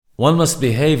One must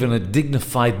behave in a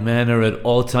dignified manner at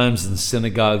all times in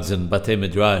synagogues and batei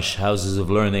midrash, houses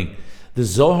of learning. The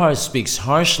Zohar speaks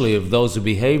harshly of those who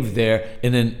behave there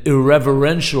in an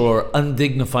irreverential or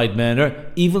undignified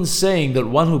manner, even saying that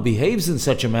one who behaves in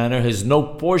such a manner has no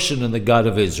portion in the God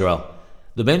of Israel.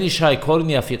 The Ben Ish Hai, quoting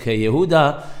the Afikei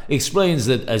Yehuda, explains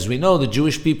that, as we know, the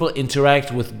Jewish people interact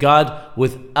with God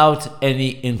without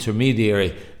any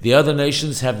intermediary. The other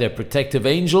nations have their protective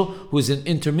angel, who is an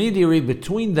intermediary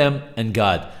between them and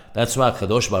God. That's why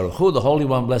Kadosh Baruch Hu, the Holy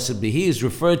One, blessed be He, is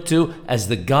referred to as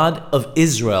the God of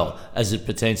Israel, as it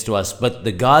pertains to us, but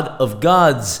the God of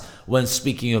gods when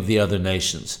speaking of the other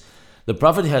nations. The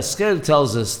Prophet Hezkel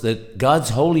tells us that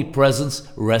God's holy presence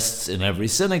rests in every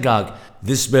synagogue.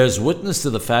 This bears witness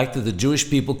to the fact that the Jewish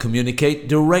people communicate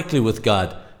directly with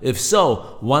God. If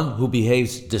so, one who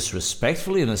behaves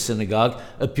disrespectfully in a synagogue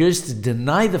appears to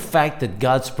deny the fact that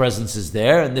God's presence is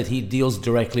there and that He deals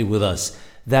directly with us.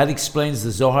 That explains the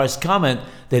Zohar's comment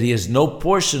that He has no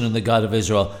portion in the God of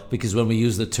Israel, because when we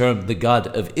use the term the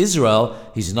God of Israel,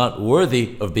 He's not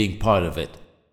worthy of being part of it.